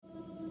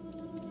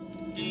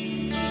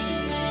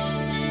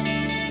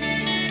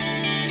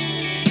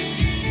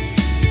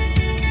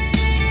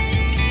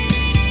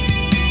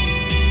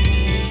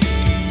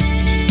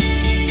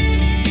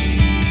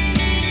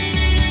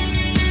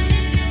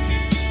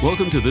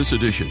Welcome to this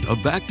edition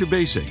of Back to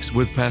Basics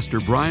with Pastor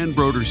Brian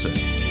Brodersen.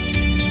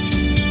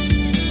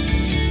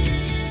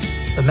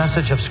 The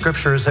message of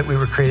Scripture is that we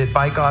were created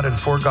by God and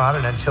for God,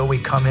 and until we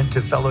come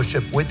into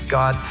fellowship with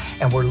God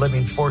and we're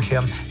living for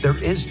Him, there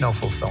is no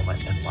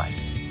fulfillment in life.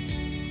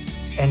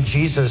 And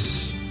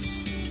Jesus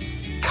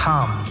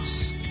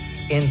comes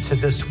into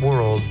this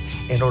world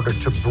in order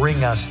to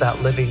bring us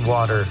that living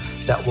water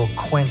that will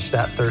quench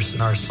that thirst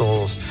in our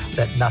souls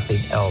that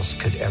nothing else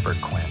could ever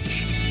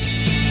quench.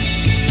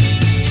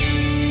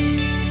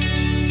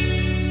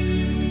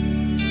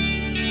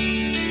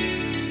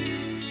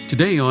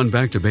 Today on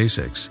Back to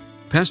Basics,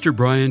 Pastor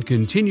Brian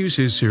continues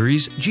his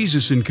series,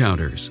 Jesus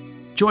Encounters.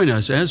 Join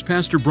us as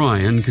Pastor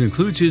Brian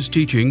concludes his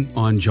teaching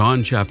on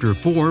John chapter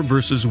 4,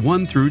 verses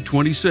 1 through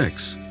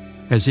 26,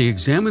 as he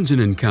examines an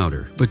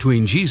encounter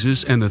between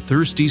Jesus and the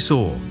thirsty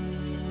soul.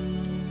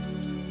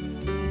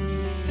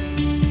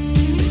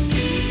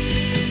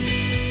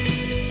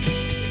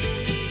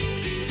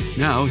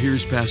 Now,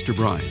 here's Pastor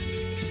Brian.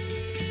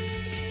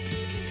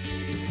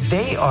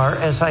 They are,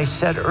 as I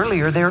said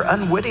earlier, they're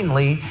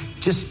unwittingly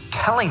just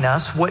telling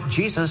us what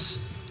Jesus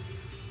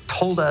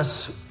told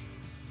us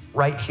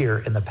right here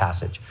in the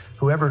passage.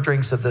 Whoever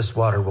drinks of this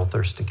water will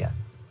thirst again.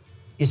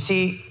 You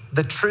see,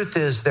 the truth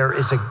is there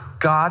is a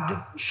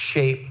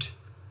God-shaped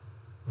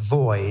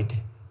void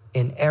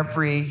in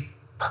every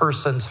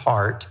person's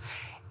heart,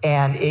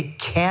 and it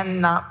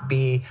cannot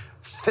be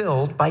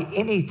filled by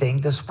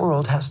anything this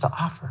world has to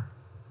offer.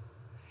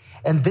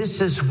 And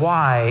this is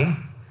why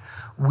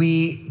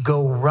we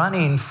go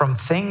running from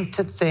thing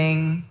to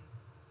thing,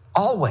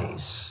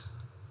 always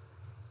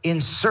in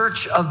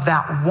search of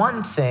that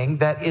one thing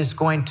that is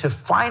going to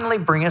finally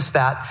bring us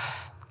that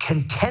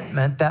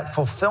contentment, that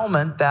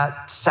fulfillment,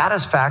 that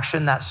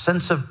satisfaction, that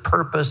sense of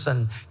purpose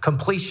and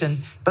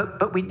completion,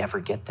 but we never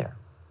get there.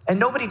 And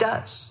nobody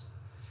does.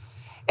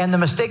 And the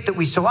mistake that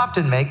we so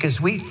often make is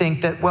we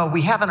think that, well,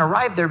 we haven't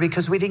arrived there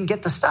because we didn't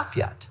get the stuff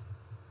yet.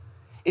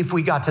 If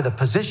we got to the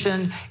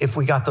position, if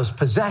we got those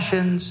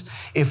possessions,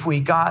 if we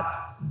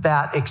got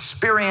that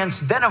experience,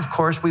 then of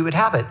course we would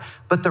have it.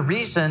 But the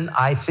reason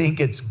I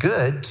think it's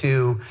good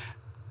to,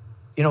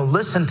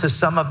 listen to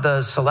some of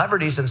the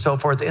celebrities and so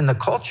forth in the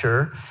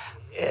culture,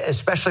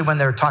 especially when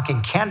they're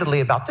talking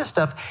candidly about this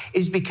stuff,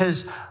 is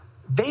because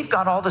they've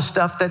got all the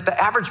stuff that the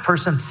average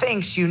person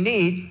thinks you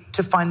need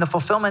to find the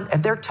fulfillment.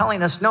 And they're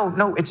telling us,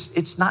 no,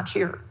 it's not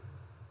here.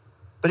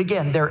 But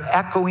again, they're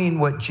echoing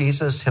what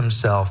Jesus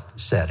himself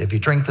said. If you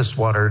drink this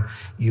water,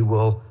 you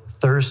will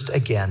thirst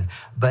again.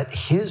 But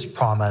his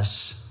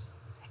promise,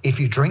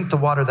 if you drink the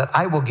water that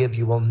I will give,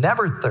 you will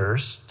never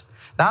thirst.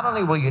 Not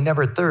only will you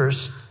never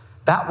thirst,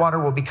 that water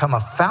will become a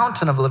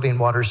fountain of living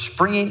water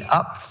springing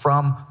up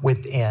from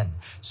within.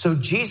 So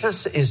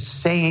Jesus is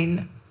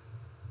saying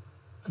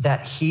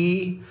that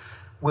he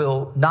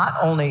will not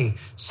only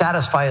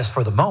satisfy us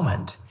for the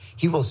moment,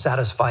 he will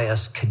satisfy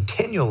us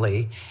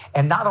continually.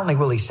 And not only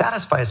will he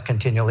satisfy us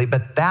continually,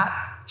 but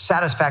that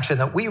satisfaction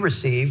that we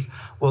receive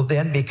will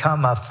then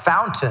become a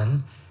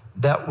fountain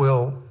that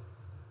will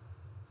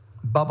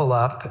bubble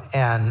up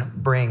and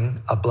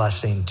bring a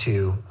blessing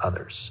to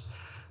others.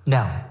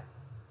 Now,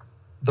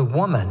 the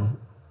woman,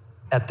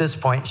 at this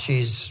point,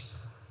 she's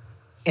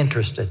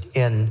interested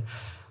in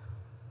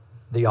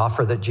the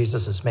offer that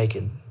Jesus is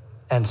making.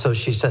 And so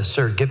she says,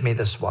 "Sir, give me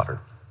this water."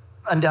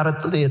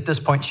 Undoubtedly, at this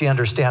point, she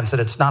understands that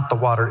it's not the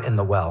water in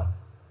the well.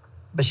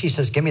 But she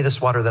says, "Give me this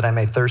water that I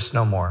may thirst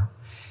no more."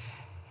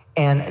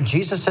 And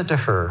Jesus said to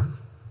her,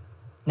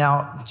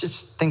 now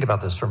just think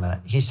about this for a minute.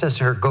 He says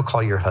to her, "Go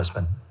call your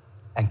husband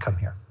and come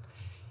here."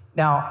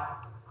 Now,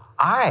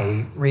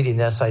 reading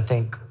this, I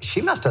think she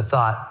must have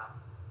thought,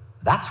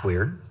 that's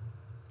weird.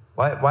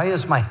 Why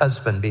is my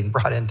husband being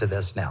brought into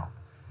this now?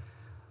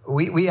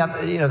 We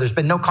have, there's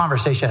been no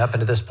conversation up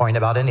until this point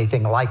about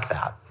anything like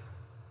that.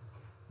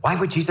 Why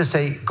would Jesus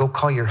say, "Go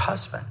call your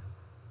husband"?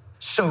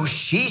 So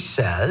she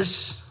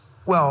says,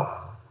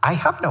 "Well, I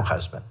have no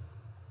husband."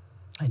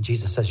 And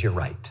Jesus says, "You're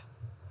right.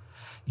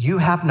 You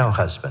have no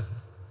husband.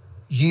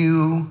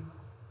 You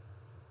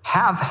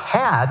have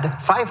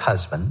had 5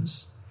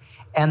 husbands,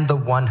 and the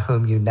one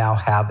whom you now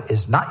have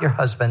is not your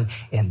husband.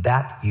 In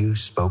that you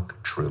spoke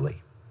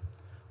truly."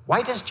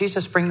 Why does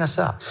Jesus bring this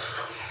up?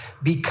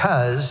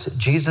 Because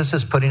Jesus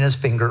is putting his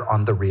finger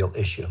on the real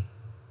issue.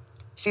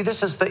 See,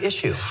 this is the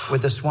issue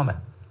with this woman.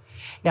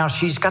 Now,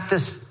 she's got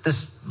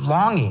this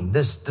longing,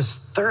 this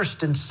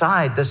thirst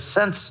inside, this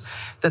sense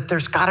that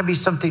there's got to be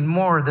something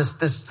more,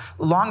 this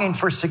longing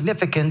for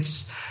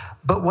significance.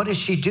 But what is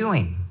she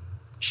doing?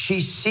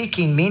 She's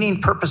seeking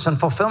meaning, purpose, and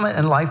fulfillment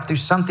in life through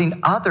something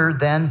other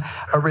than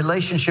a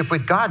relationship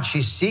with God.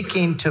 She's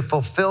seeking to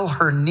fulfill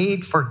her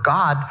need for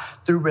God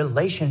through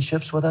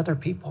relationships with other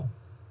people.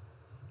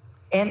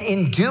 And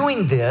in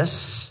doing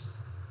this,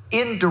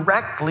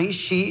 indirectly,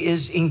 she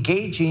is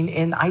engaging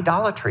in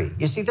idolatry.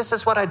 You see, this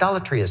is what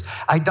idolatry is.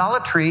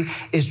 Idolatry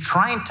is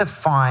trying to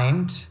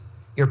find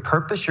your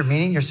purpose, your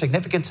meaning, your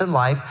significance in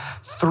life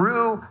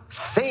through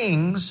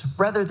things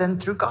rather than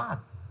through God.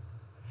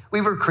 We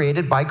were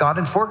created by God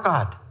and for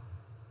God.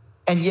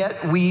 And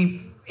yet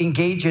we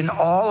engage in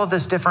all of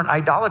this different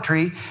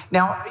idolatry.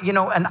 Now,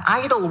 an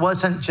idol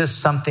wasn't just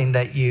something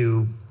that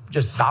you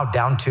just bowed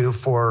down to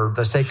for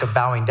the sake of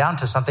bowing down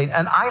to something.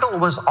 An idol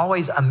was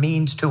always a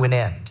means to an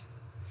end.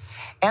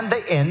 And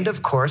the end,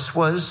 of course,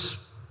 was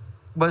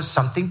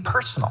something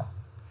personal.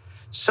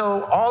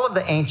 So all of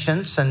the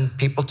ancients and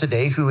people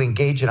today who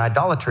engage in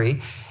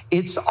idolatry,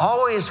 it's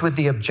always with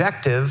the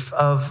objective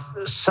of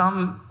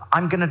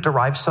I'm going to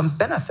derive some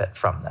benefit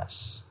from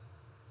this.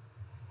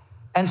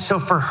 And so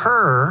for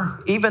her,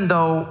 even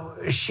though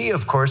she,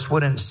 of course,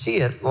 wouldn't see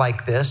it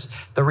like this,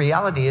 the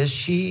reality is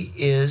she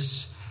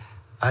is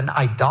an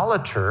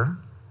idolater,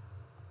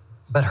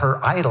 but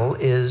her idol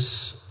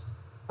is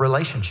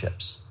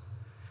relationships.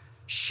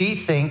 She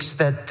thinks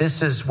that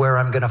this is where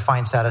I'm going to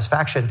find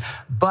satisfaction,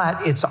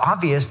 but it's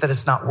obvious that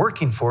it's not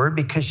working for her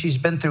because she's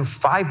been through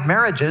 5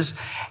 marriages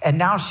and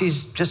now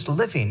she's just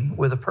living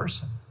with a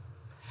person.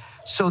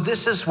 So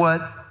this is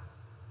what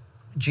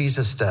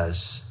Jesus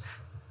does.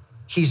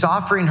 He's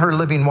offering her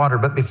living water,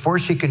 but before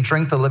she can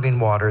drink the living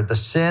water, the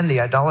sin, the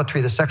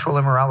idolatry, the sexual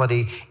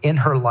immorality in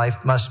her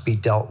life must be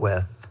dealt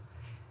with.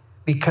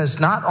 Because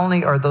not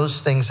only are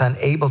those things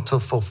unable to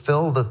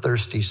fulfill the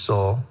thirsty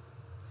soul,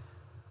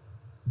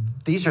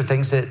 these are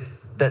things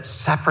that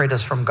separate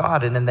us from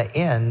God and in the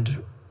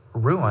end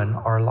ruin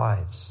our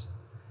lives.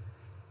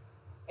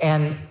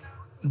 And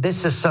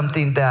this is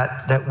something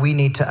that we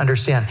need to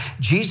understand.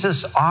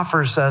 Jesus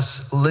offers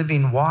us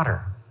living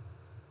water.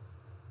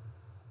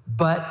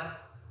 But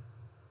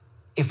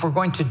if we're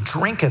going to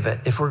drink of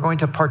it, if we're going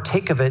to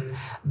partake of it,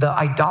 the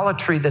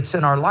idolatry that's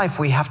in our life,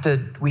 we have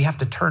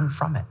to turn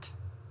from it.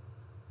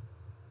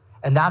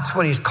 And that's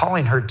what he's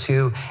calling her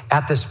to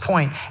at this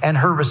point. And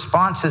her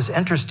response is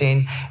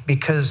interesting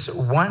because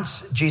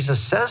once Jesus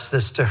says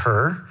this to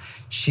her,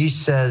 she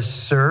says,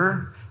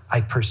 "Sir,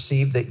 I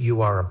perceive that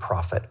you are a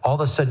prophet." All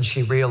of a sudden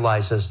she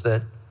realizes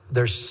that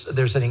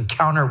there's an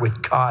encounter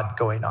with God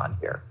going on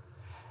here.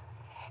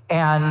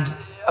 And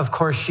of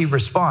course she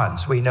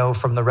responds. We know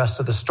from the rest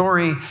of the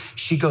story,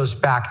 she goes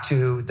back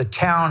to the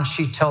town.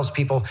 She tells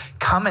people,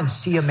 "Come and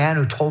see a man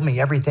who told me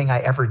everything I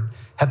ever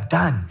have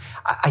done.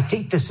 I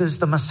think this is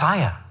the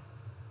Messiah."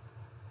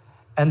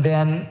 And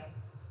then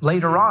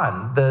later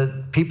on,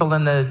 the people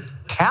in the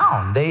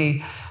town,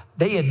 they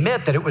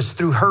admit that it was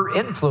through her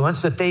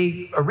influence that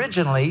they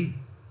originally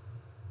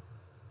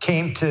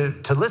came to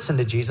listen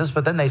to Jesus.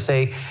 But then they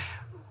say,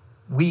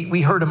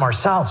 we heard him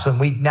ourselves and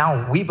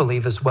we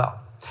believe as well.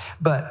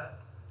 But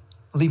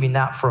leaving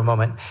that for a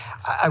moment,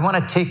 I want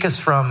to take us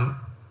from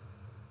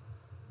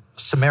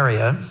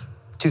Samaria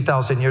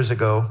 2,000 years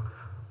ago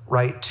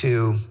right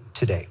to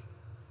today.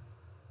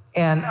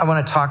 And I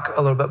want to talk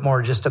a little bit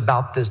more just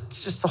about this,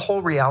 just the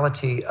whole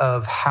reality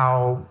of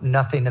how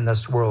nothing in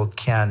this world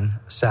can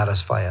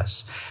satisfy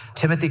us.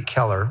 Timothy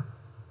Keller,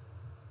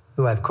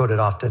 who I've quoted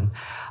often,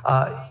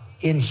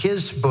 in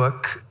his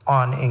book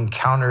on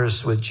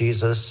encounters with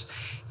Jesus,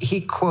 he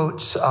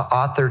quotes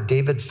author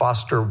David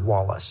Foster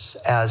Wallace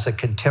as a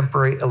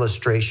contemporary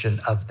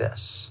illustration of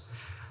this.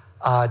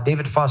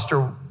 David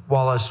Foster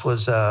Wallace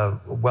was a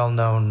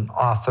well-known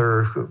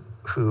author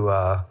who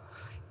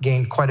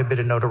gained quite a bit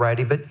of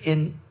notoriety, but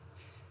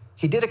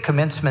he did a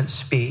commencement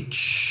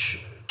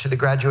speech to the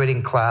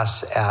graduating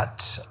class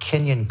at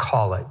Kenyon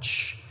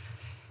College.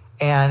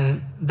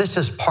 And this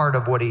is part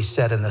of what he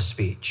said in the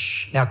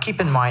speech. Now,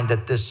 keep in mind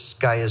that this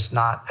guy is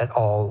not at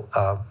all,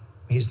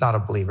 he's not a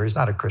believer. He's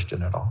not a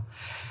Christian at all.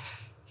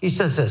 He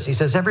says this, he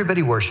says,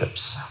 "Everybody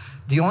worships.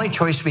 The only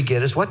choice we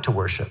get is what to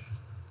worship.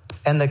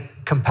 And the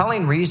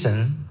compelling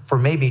reason for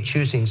maybe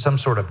choosing some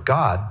sort of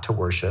God to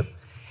worship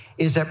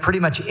is that pretty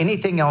much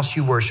anything else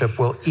you worship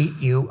will eat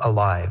you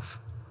alive.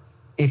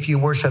 If you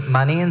worship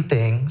money and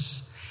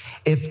things,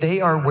 if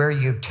they are where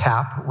you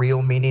tap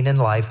real meaning in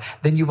life,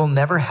 then you will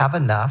never have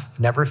enough,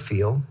 never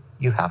feel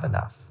you have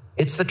enough.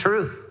 It's the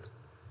truth.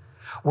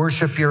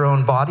 Worship your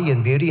own body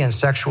and beauty and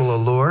sexual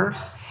allure,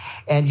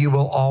 and you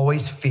will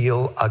always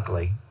feel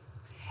ugly.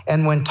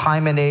 And when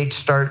time and age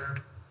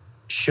start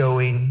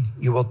showing,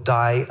 you will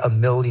die a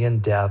million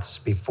deaths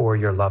before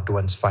your loved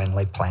ones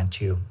finally plant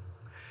you.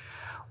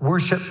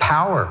 Worship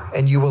power,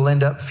 and you will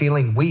end up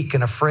feeling weak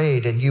and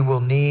afraid, and you will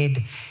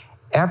need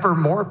ever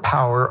more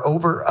power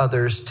over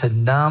others to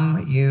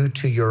numb you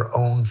to your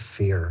own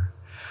fear.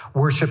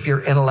 Worship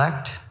your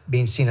intellect,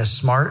 being seen as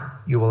smart,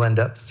 you will end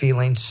up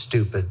feeling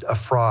stupid, a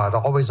fraud,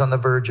 always on the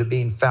verge of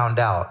being found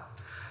out.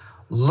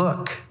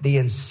 Look, the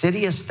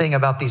insidious thing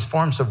about these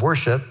forms of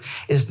worship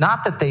is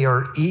not that they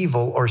are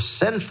evil or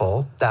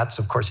sinful. That's,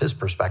 of course, his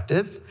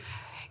perspective.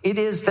 It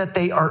is that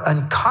they are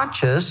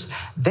unconscious.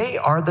 They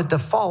are the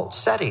default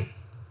setting.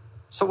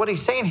 So what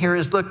he's saying here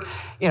is, look,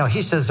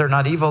 he says they're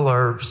not evil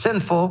or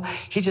sinful.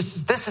 He just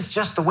says, this is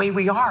just the way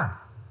we are.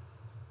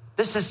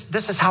 This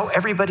is how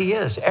everybody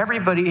is.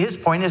 His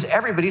point is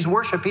everybody's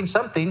worshiping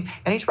something,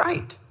 and he's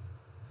right.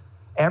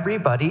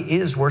 Everybody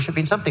is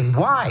worshiping something.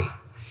 Why?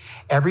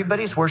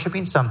 Everybody's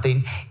worshiping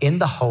something in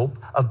the hope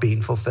of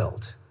being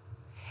fulfilled.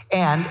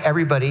 And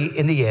everybody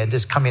in the end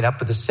is coming up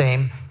with the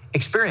same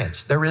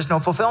experience. There is no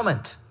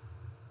fulfillment.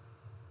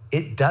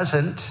 it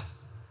doesn't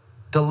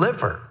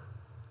deliver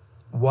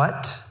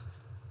what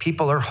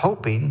people are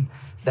hoping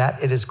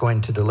that it is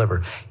going to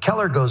deliver.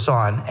 Keller goes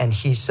on and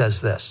he says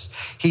this.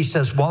 He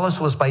says, Wallace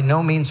was by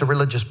no means a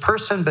religious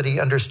person, but he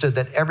understood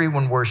that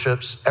everyone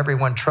worships,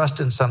 everyone trusts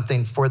in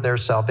something for their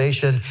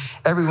salvation,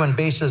 everyone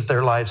bases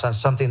their lives on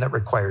something that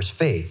requires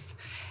faith.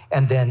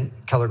 And then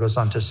Keller goes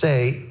on to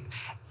say,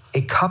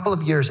 a couple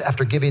of years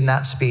after giving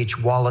that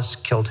speech, Wallace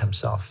killed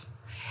himself.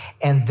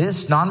 And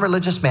this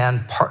non-religious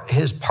man,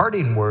 his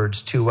parting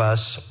words to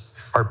us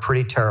are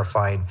pretty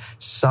terrifying.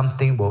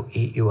 Something will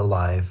eat you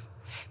alive.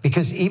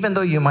 Because even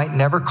though you might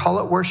never call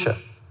it worship,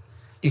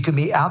 you can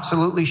be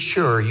absolutely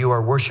sure you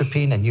are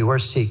worshiping and you are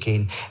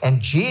seeking.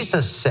 And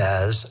Jesus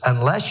says,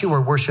 unless you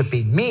are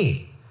worshiping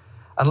me,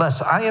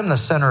 unless I am the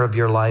center of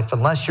your life,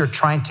 unless you're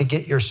trying to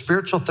get your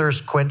spiritual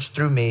thirst quenched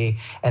through me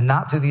and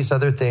not through these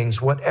other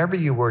things, whatever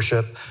you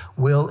worship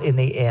will in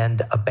the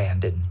end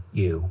abandon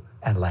you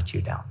and let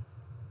you down.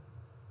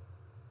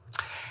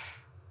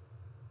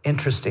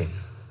 Interesting,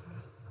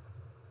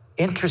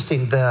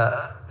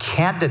 the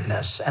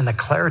candidness and the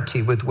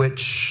clarity with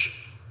which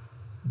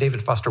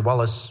David Foster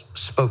Wallace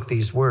spoke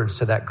these words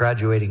to that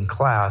graduating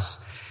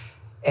class,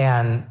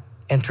 and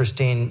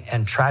interesting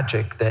and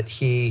tragic that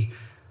he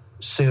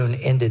soon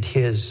ended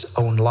his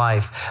own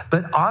life.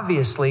 But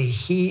obviously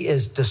he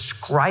is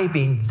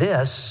describing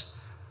this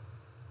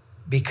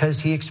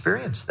because he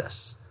experienced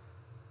this.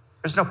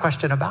 There's no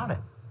question about it.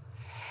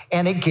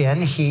 And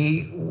again,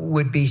 he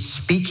would be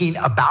speaking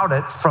about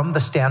it from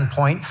the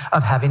standpoint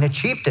of having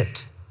achieved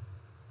it.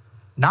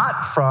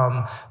 Not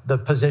from the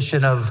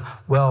position of,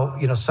 well,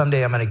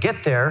 someday I'm going to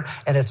get there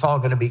and it's all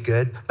going to be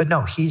good. But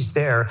no, he's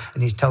there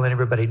and he's telling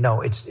everybody,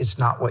 no, it's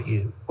not what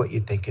you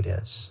think it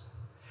is.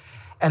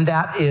 And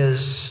that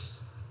is,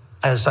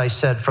 as I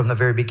said from the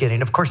very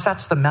beginning, of course,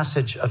 that's the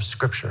message of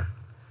Scripture.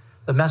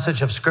 The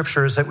message of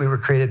Scripture is that we were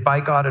created by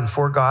God and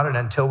for God, and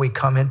until we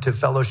come into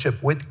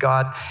fellowship with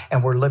God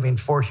and we're living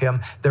for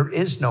him, there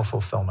is no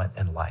fulfillment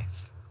in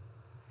life.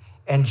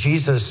 And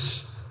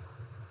Jesus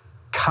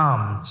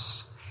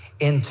comes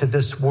into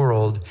this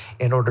world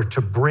in order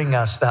to bring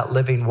us that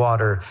living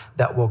water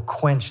that will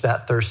quench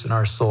that thirst in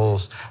our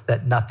souls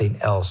that nothing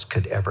else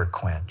could ever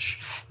quench.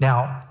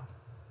 Now,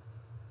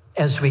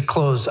 as we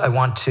close, I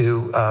want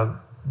to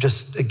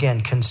just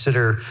again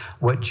consider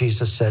what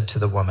Jesus said to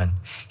the woman.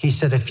 He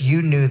said, if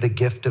you knew the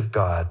gift of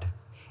God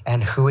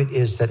and who it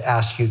is that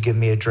asks you, give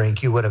me a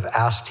drink, you would have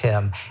asked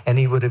him and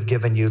he would have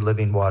given you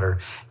living water.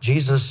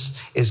 Jesus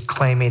is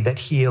claiming that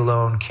he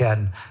alone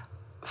can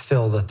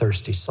fill the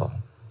thirsty soul.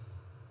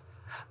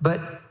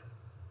 But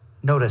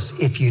notice,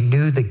 if you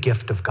knew the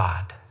gift of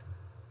God,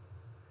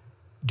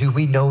 do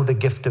we know the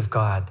gift of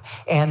God?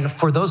 And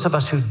for those of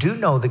us who do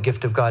know the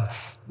gift of God,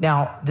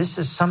 now this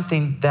is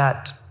something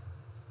that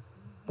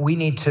we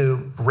need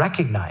to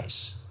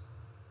recognize.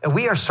 And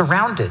we are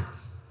surrounded,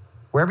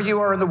 wherever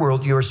you are in the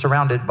world, you are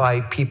surrounded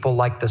by people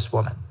like this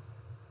woman.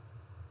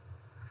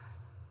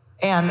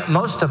 And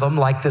most of them,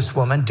 like this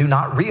woman, do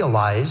not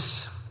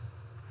realize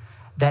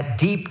that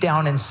deep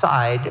down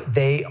inside,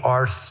 they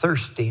are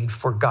thirsting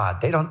for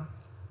God. They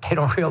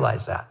don't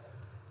realize that,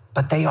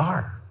 but they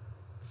are.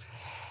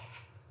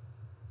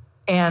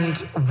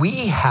 And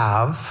we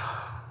have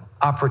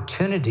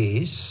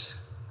opportunities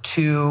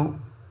to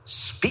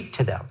speak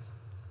to them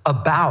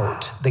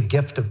about the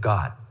gift of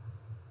God.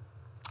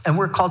 And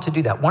we're called to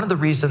do that. One of the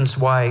reasons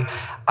why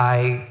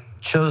I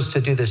chose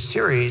to do this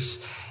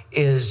series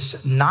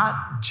is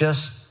not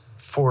just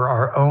for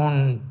our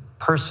own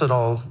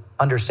personal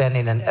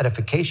understanding and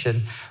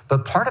edification,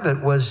 but part of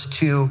it was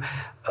to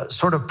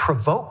sort of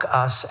provoke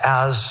us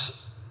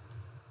as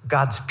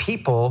God's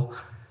people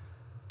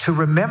to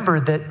remember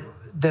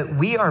that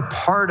we are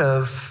part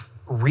of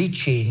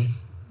reaching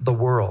the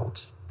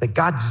world, that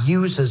God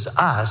uses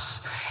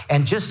us.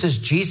 And just as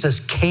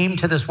Jesus came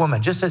to this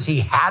woman, just as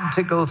he had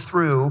to go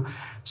through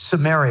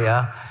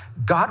Samaria,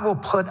 God will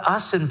put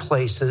us in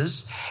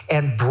places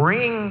and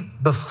bring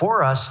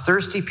before us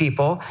thirsty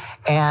people,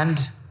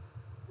 and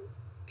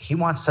he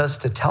wants us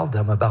to tell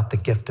them about the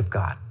gift of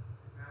God.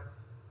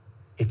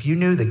 If you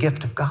knew the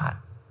gift of God.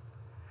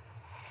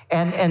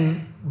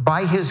 And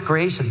by his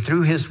grace and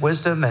through his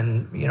wisdom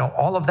and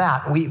all of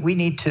that, we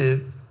need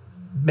to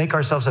make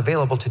ourselves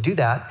available to do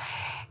that.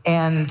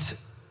 And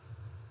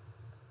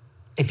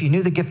if you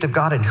knew the gift of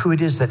God and who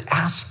it is that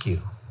asks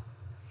you,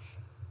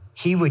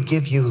 he would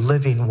give you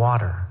living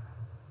water.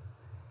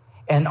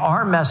 And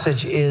our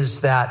message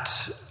is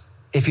that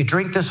if you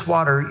drink this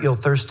water, you'll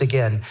thirst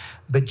again.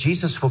 But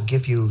Jesus will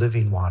give you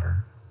living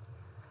water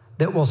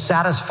that will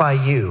satisfy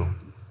you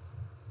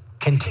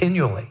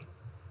continually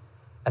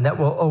and that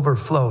will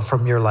overflow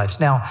from your lives.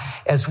 Now,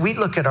 as we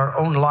look at our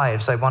own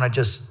lives, I want to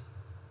just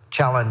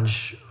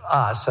challenge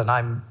us, and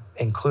I'm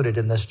included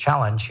in this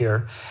challenge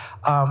here.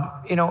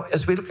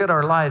 As we look at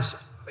our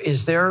lives,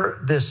 is there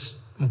this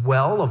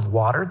well of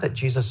water that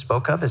Jesus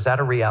spoke of? Is that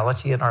a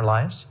reality in our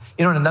lives?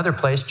 In another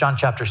place, John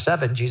chapter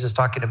 7, Jesus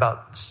talking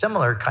about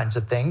similar kinds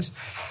of things.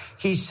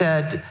 He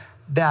said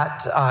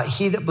that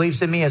he that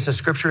believes in me, as the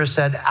scripture has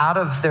said, out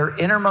of their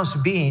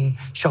innermost being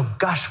shall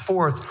gush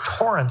forth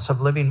torrents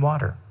of living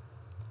water.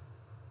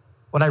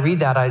 When I read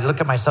that, I look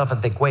at myself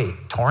and think,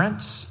 wait,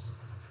 torrents?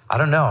 I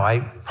don't know. I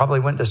probably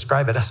wouldn't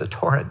describe it as a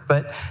torrent.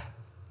 But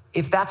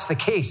if that's the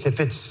case, if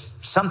it's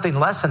something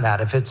less than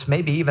that, if it's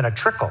maybe even a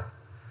trickle,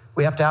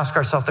 we have to ask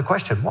ourselves the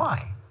question,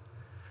 why?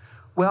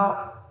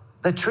 Well,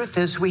 the truth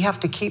is we have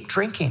to keep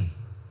drinking.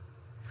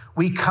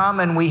 We come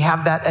and we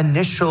have that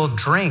initial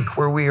drink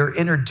where we are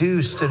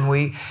introduced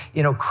and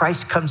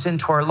Christ comes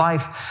into our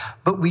life,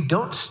 but we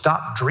don't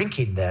stop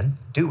drinking then,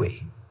 do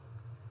we?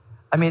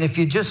 I mean, if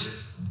you just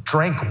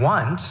drank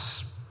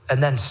once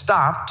and then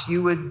stopped,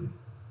 you would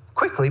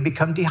quickly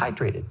become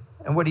dehydrated.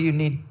 And what do you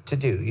need to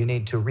do? You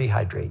need to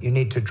rehydrate. You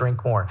need to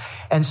drink more.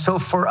 And so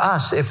for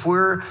us, if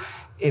we're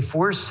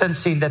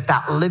sensing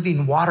that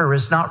living water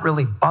is not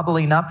really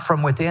bubbling up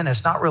from within,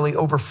 it's not really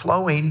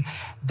overflowing,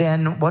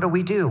 then what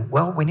do?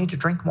 Well, we need to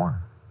drink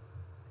more.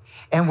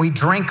 And we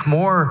drink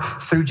more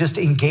through just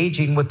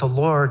engaging with the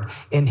Lord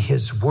in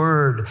his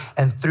word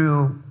and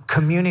through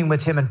communing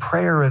with him in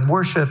prayer and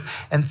worship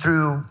and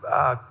through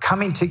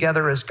coming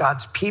together as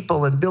God's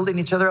people and building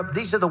each other up.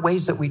 These are the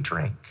ways that we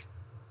drink.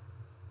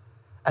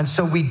 And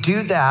so we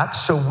do that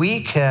so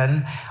we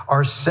can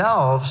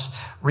ourselves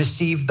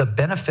receive the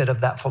benefit of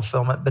that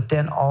fulfillment, but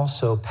then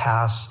also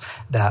pass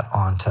that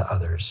on to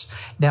others.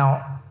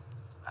 Now,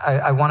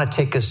 I want to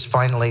take us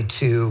finally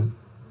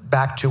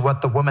back to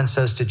what the woman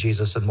says to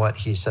Jesus and what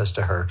he says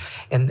to her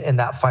in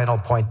that final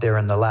point there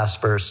in the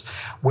last verse,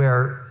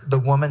 where the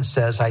woman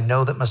says, I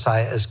know that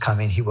Messiah is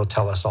coming. He will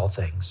tell us all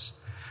things.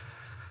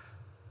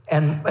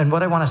 And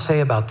what I want to say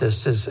about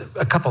this is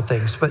a couple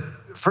things. But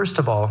first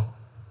of all,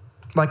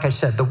 like I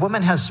said, the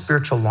woman has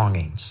spiritual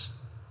longings.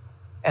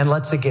 And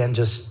let's again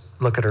just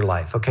look at her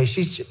life, okay?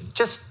 She's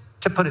just,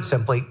 to put it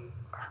simply,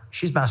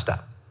 she's messed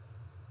up.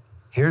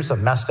 Here's a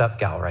messed up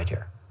gal right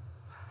here.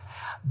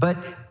 But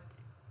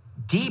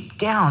deep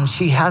down,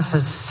 she has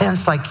this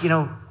sense like,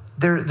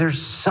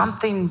 there's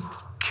something,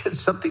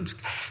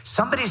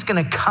 somebody's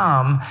gonna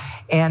come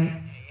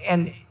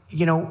and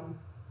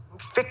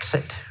fix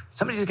it.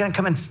 Somebody's gonna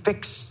come and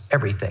fix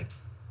everything.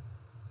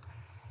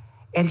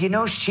 And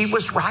she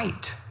was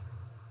right.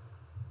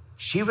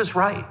 She was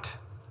right.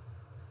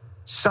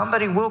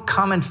 Somebody will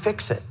come and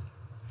fix it.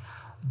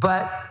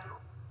 But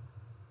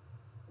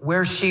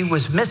where she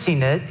was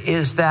missing it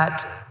is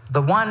that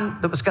the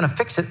one that was going to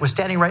fix it was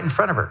standing right in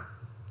front of her.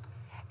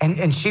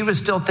 And she was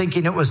still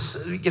thinking it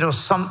was,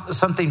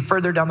 something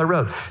further down the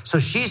road. So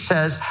she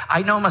says,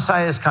 I know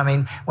Messiah is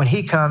coming. When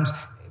he comes,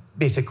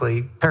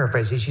 basically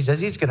paraphrasing, she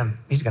says, he's going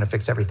to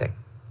fix everything.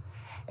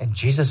 And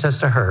Jesus says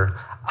to her,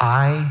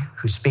 I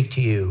who speak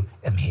to you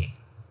am he.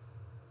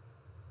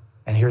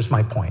 And here's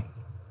my point.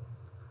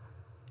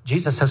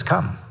 Jesus has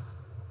come.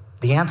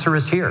 The answer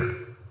is here.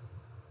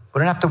 We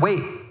don't have to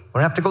wait. We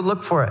don't have to go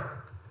look for it.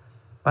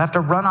 We don't have to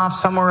run off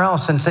somewhere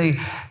else and say,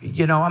 I'm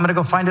going to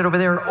go find it over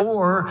there.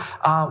 Or,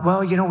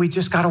 we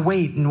just got to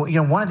wait.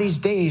 And, one of these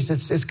days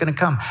it's going to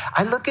come.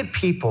 I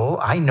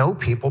know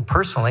people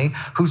personally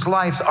whose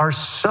lives are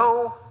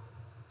so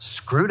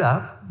screwed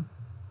up.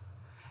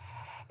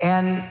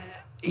 And,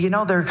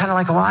 they're kind of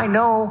like, well, I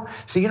know.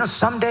 So,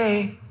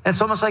 someday. And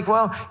it's almost like,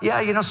 well,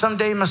 yeah,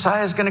 someday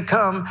Messiah is going to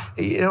come.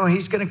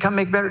 He's going to come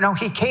make better. No,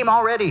 he came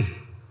already.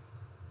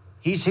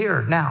 He's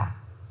here now.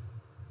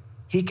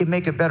 He can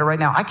make it better right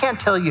now. I can't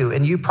tell you,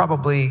 and you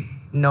probably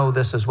know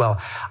this as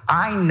well.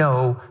 I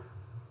know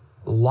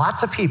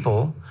lots of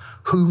people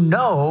who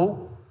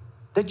know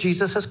that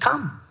Jesus has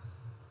come.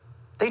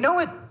 They know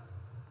it.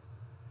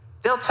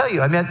 They'll tell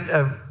you. I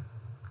met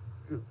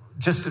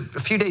just a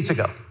few days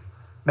ago,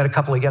 met a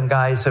couple of young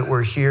guys that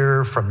were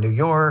here from New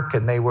York,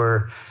 and they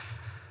were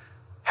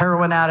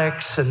heroin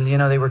addicts, and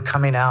they were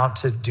coming out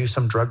to do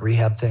some drug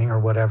rehab thing or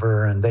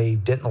whatever, and they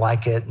didn't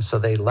like it, and so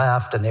they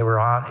left, and they were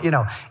on,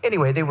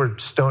 anyway, they were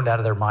stoned out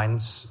of their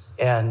minds,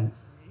 and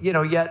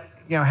yet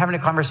having a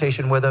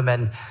conversation with them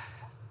and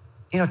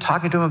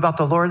talking to them about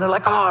the Lord. They're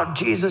like, oh,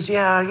 Jesus,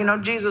 yeah,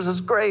 Jesus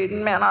is great,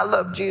 and man, I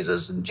love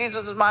Jesus, and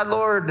Jesus is my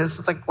Lord. And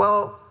it's like,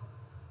 well,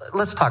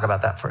 let's talk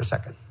about that for a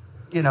second.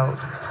 No.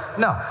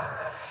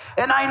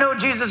 And I know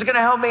Jesus is going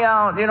to help me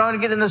out, to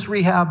get in this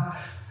rehab.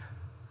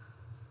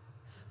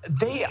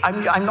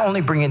 I'm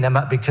only bringing them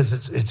up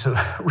because it's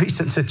a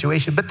recent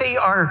situation, but they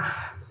are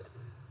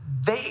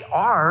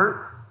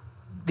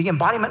the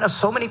embodiment of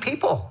so many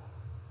people.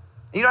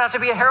 You don't have to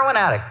be a heroin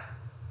addict.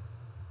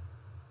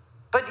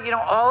 But,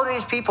 all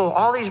these people,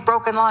 all these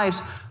broken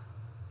lives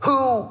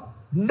who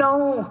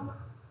know,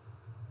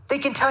 they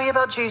can tell you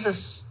about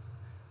Jesus.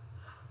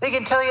 They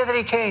can tell you that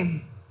he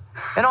came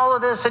and all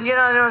of this. And,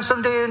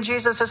 someday in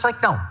Jesus, it's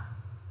like, no,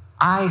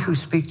 I who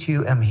speak to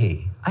you am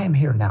he. I am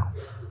here now.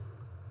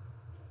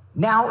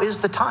 Now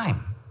is the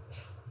time.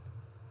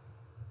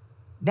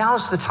 Now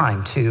is the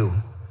time to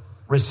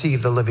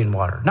receive the living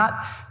water.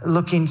 Not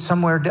looking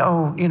somewhere,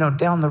 down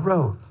the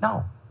road.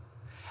 No.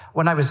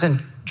 When I was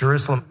in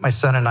Jerusalem, my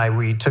son and I,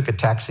 we took a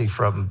taxi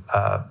from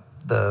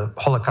the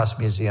Holocaust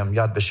Museum,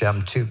 Yad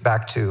Vashem,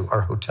 back to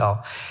our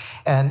hotel.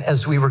 And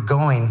as we were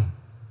going,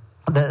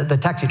 the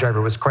taxi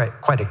driver was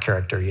quite a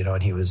character,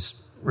 and he was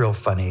real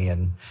funny.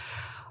 And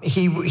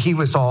he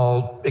was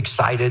all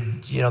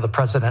excited. The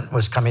president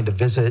was coming to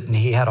visit, and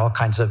he had all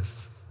kinds of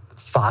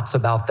thoughts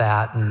about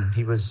that. And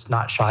he was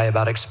not shy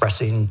about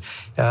expressing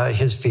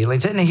his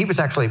feelings. And he was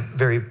actually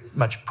very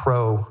much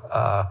pro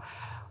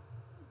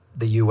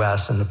the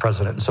U.S. and the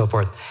president and so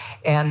forth.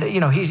 And,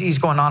 he's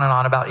going on and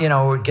on about,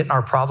 getting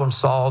our problems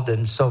solved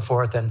and so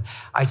forth. And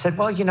I said,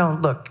 well,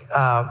 look,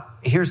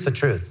 here's the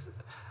truth.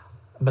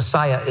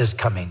 Messiah is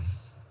coming.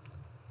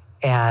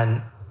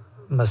 And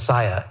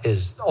Messiah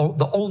is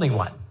the only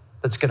one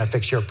that's going to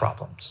fix your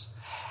problems.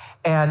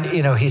 And,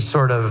 he's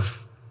sort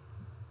of,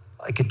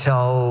 I could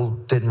tell,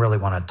 didn't really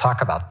want to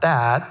talk about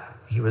that.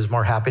 He was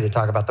more happy to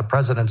talk about the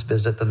president's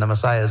visit than the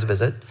Messiah's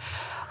visit.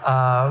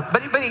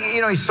 But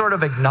he sort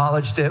of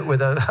acknowledged it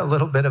with a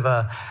little bit of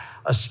a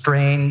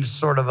strained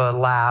sort of a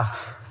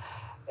laugh.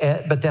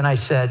 But then I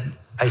said,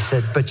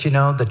 but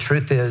the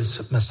truth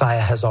is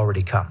Messiah has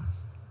already come.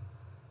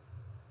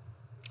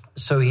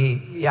 So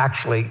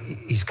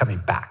he's coming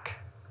back.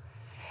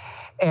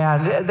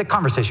 And the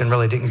conversation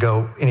really didn't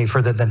go any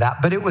further than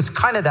that. But it was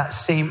kind of that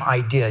same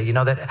idea,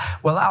 that,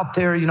 well, out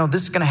there,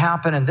 this is going to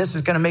happen and this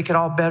is going to make it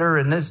all better.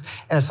 And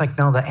it's like,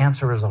 no, the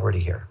answer is already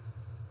here.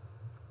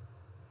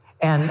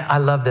 And I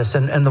love this.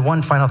 And the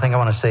one final thing I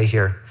want to say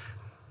here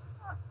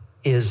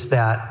is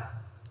that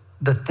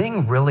the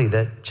thing really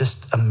that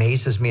just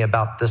amazes me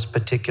about this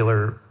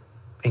particular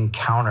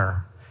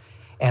encounter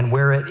and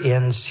where it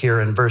ends here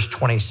in verse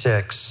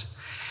 26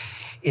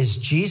 is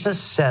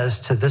Jesus says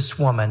to this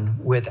woman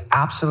with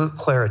absolute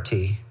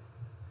clarity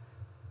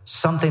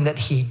something that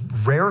he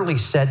rarely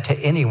said to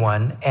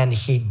anyone, and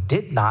he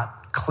did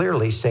not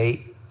clearly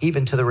say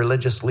even to the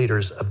religious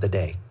leaders of the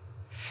day.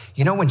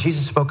 When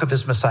Jesus spoke of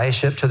his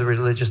messiahship to the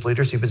religious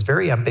leaders, he was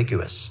very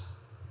ambiguous.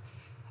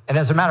 And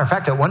as a matter of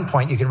fact, at one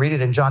point, you can read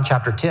it in John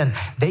chapter 10,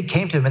 they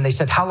came to him and they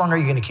said, how long are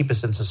you going to keep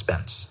us in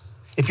suspense?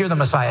 If you're the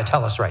Messiah,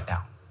 tell us right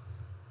now.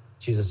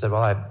 Jesus said,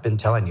 well, I've been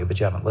telling you, but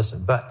you haven't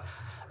listened. But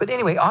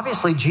anyway,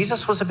 obviously,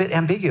 Jesus was a bit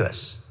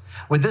ambiguous.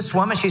 With this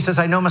woman, she says,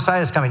 I know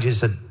Messiah is coming. Jesus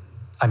said,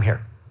 I'm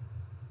here.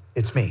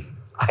 It's me.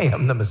 I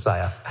am the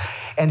Messiah.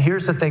 And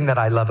here's the thing that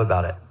I love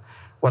about it.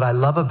 What I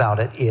love about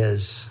it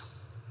is,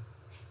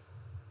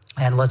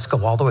 and let's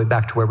go all the way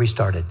back to where we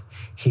started.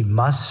 He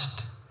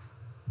must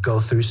go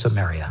through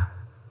Samaria.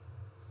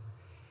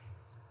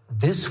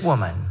 This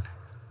woman,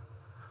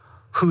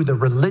 who the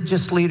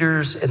religious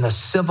leaders and the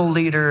civil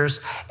leaders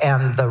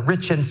and the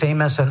rich and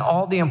famous and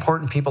all the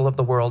important people of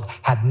the world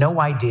had no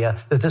idea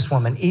that this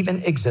woman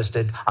even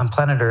existed on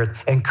planet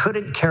Earth and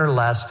couldn't care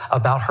less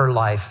about her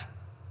life.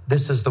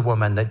 This is the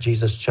woman that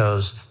Jesus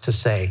chose to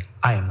say,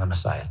 I am the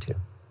Messiah too.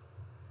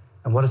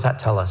 And what does that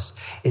tell us?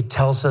 It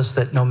tells us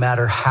that no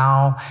matter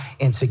how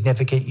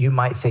insignificant you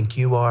might think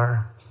you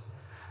are,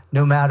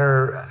 no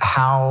matter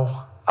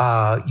how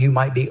you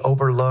might be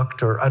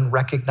overlooked or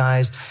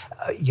unrecognized,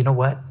 you know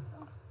what?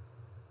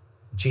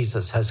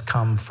 Jesus has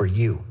come for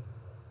you.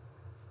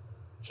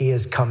 He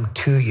has come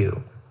to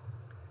you.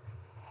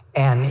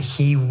 And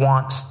he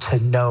wants to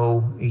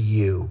know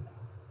you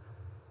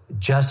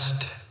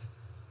just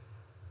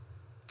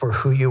for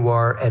who you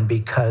are and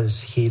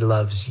because he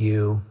loves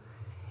you,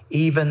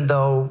 even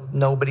though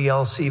nobody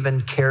else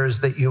even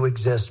cares that you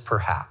exist,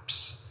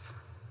 perhaps.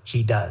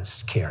 He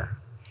does care.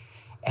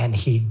 And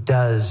he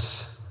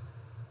does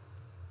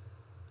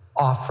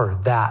offer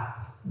that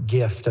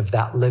gift of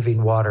that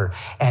living water.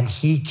 And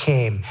he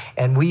came.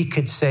 And we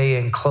could say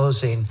in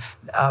closing,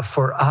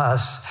 for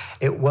us,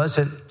 it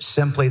wasn't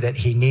simply that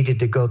he needed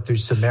to go through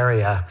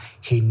Samaria.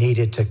 He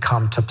needed to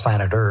come to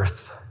planet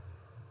Earth.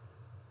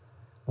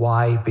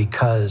 Why?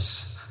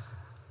 Because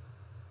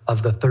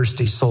of the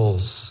thirsty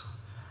souls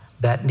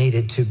that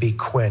needed to be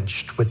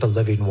quenched with the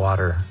living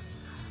water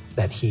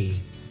that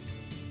he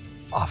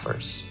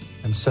offers.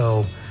 And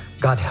so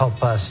God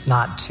help us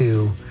not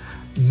to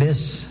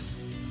miss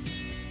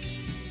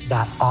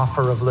that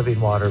offer of living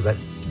water, but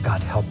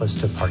God help us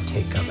to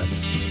partake of it.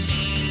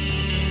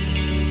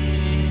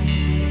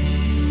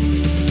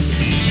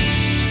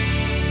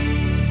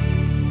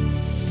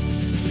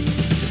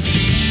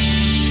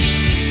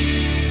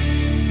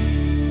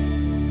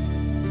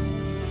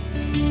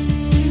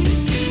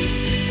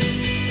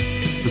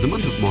 For the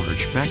month of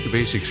March, Back to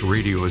Basics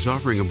Radio is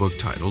offering a book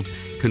titled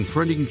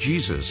Confronting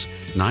Jesus,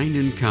 9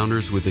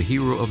 Encounters with the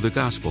Hero of the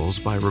Gospels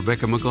by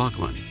Rebecca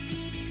McLaughlin.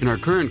 In our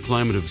current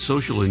climate of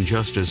social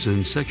injustice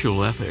and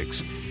sexual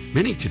ethics,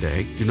 many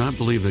today do not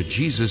believe that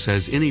Jesus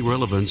has any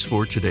relevance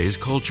for today's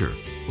culture.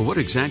 But what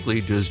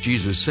exactly does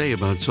Jesus say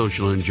about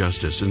social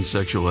injustice and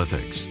sexual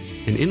ethics?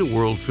 And in a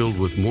world filled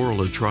with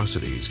moral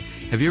atrocities,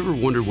 have you ever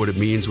wondered what it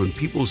means when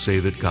people say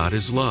that God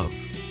is love?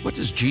 What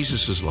does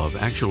Jesus' love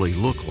actually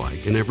look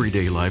like in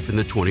everyday life in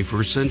the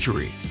 21st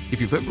century?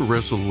 If you've ever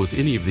wrestled with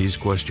any of these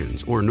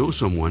questions or know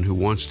someone who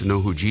wants to know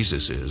who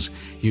Jesus is,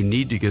 you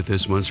need to get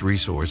this month's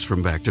resource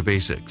from Back to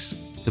Basics.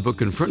 The book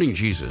Confronting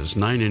Jesus,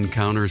 9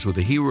 Encounters with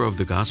the Hero of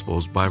the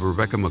Gospels by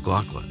Rebecca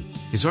McLaughlin,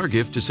 is our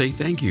gift to say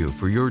thank you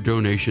for your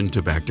donation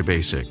to Back to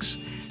Basics.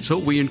 So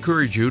we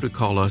encourage you to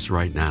call us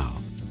right now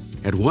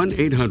at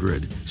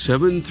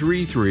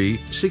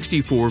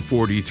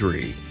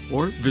 1-800-733-6443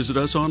 or visit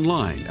us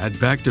online at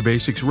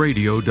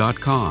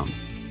backtobasicsradio.com.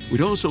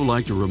 We'd also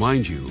like to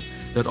remind you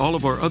that all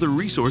of our other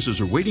resources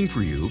are waiting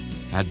for you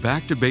at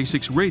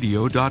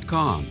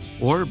backtobasicsradio.com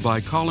or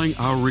by calling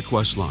our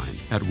request line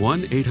at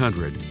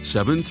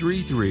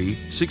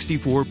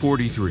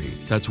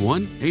 1-800-733-6443. That's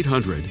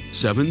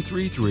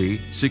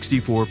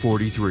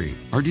 1-800-733-6443.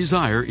 Our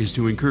desire is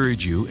to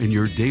encourage you in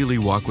your daily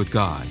walk with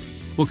God.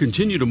 We'll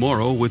continue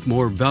tomorrow with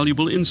more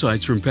valuable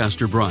insights from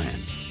Pastor Brian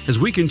as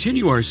we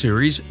continue our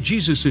series,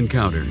 Jesus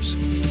Encounters.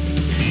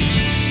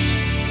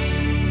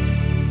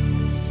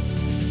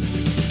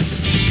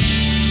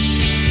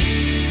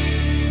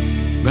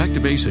 Back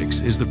to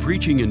Basics is the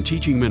preaching and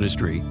teaching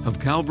ministry of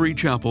Calvary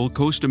Chapel,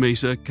 Costa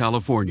Mesa,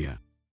 California.